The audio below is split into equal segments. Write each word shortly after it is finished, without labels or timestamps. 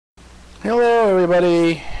Hello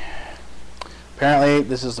everybody. Apparently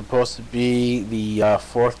this is supposed to be the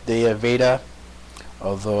fourth day of VEDA,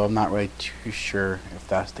 although I'm not really too sure if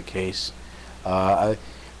that's the case. I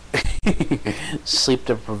Sleep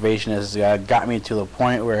deprivation has got me to the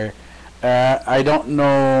point where I don't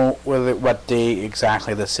know what day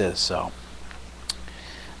exactly this is, so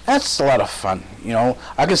that's a lot of fun. You know,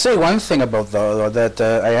 I can say one thing about though that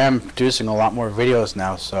I am producing a lot more videos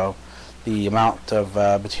now, so the amount of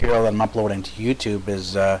material that I'm uploading to YouTube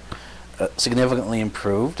is significantly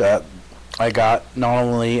improved. I got not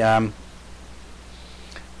only I've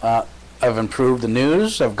improved the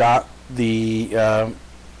news, I've got the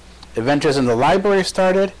adventures in the library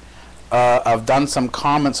started. I've done some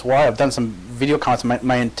comments. I've done some video comments.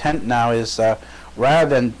 My intent now is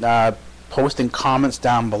rather than posting comments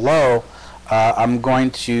down below, I'm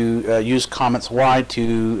going to use comments wide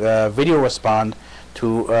to video respond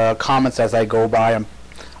to comments as I go by.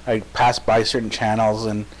 I pass by certain channels,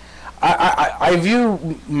 and I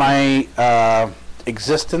view my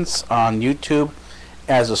existence on YouTube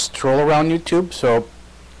as a stroll around YouTube. So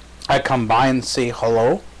I come by and say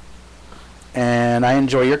hello, and I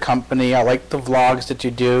enjoy your company. I like the vlogs that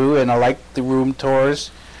you do, and I like the room tours.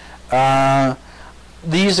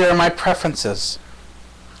 These are my preferences.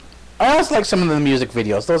 I also like some of the music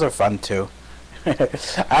videos; those are fun too.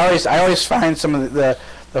 I always find some of the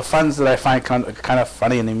funs that I find kind of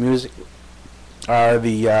funny in the music are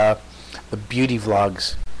the beauty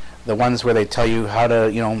vlogs, the ones where they tell you how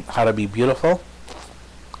to be beautiful,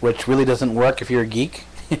 which really doesn't work if you're a geek.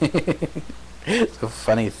 It's a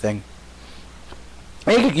funny thing.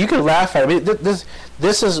 You could laugh at it.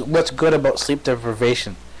 This is what's good about sleep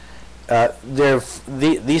deprivation.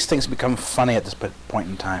 These things become funny at this point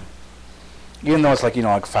in time. Even though it's like,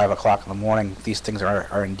 like 5 o'clock in the morning, these things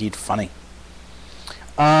are indeed funny.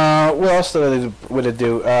 What else would I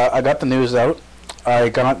do? I got the news out. I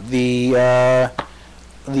got the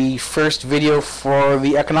first video for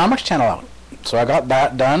the economics channel out, so I got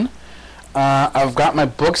that done. I've got my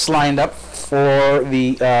books lined up for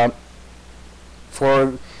the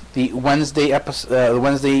Wednesday episode, the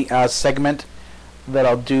Wednesday segment that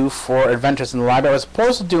I'll do for Adventures in the Library. I was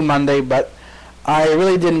supposed to do Monday, but I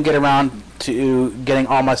really didn't get around to getting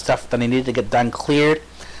all my stuff that I needed to get done cleared.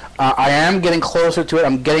 I am getting closer to it.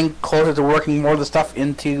 I'm getting closer to working more of the stuff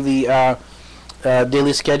into the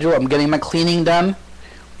daily schedule. I'm getting my cleaning done.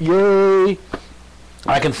 Yay!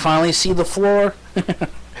 I can finally see the floor.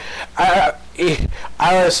 I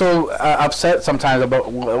was so upset sometimes about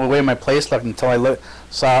the way my place looked until I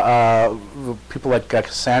saw people like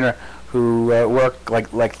Cassandra who work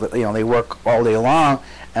they work all day long,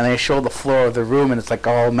 and they show the floor of the room and it's like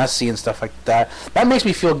all messy and stuff like that. That makes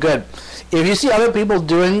me feel good. If you see other people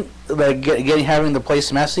doing having the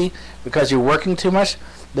place messy because you're working too much,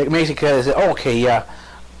 that makes you kind of say, oh, okay, yeah,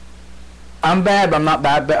 I'm bad, but I'm not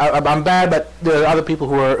bad. But I'm bad, but there are other people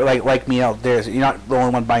who are like me out there. So you're not the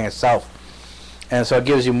only one by yourself, and so it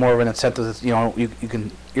gives you more of an incentive. You're all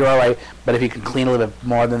right, but if you can clean a little bit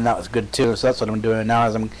more, then that was good too. So that's what I'm doing now,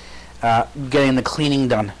 is I'm getting the cleaning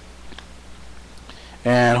done,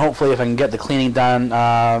 and hopefully, if I can get the cleaning done,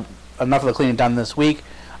 enough of the cleaning done this week,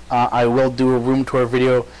 I will do a room tour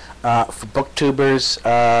video for booktubers.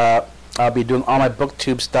 I'll be doing all my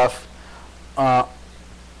booktube stuff. Some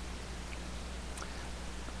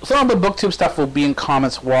of the booktube stuff will be in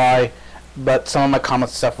comments why, but some of my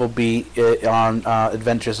comments stuff will be on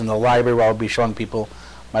Adventures in the Library, where I'll be showing people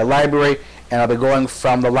my library, and I'll be going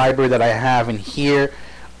from the library that I have in here,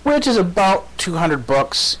 which is about 200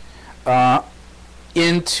 books,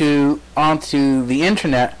 onto the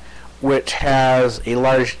internet, which has a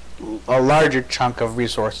larger chunk of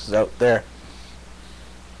resources out there.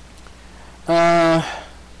 And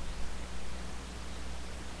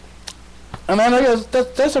then I guess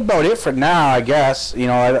that's about it for now. I guess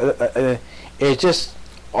it's just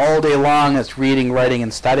all day long. It's reading, writing,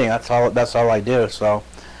 and studying. That's all I do. So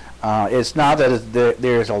it's not that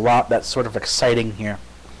there's a lot that's sort of exciting here.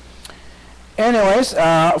 Anyways,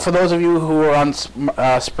 for those of you who are on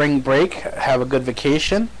spring break, have a good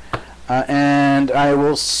vacation, and I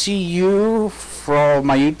will see you, for all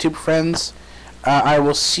my YouTube friends. I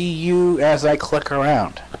will see you as I click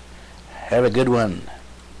around. Have a good one.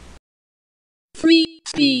 Free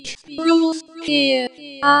speech rules here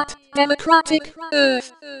at Democratic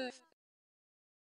Earth.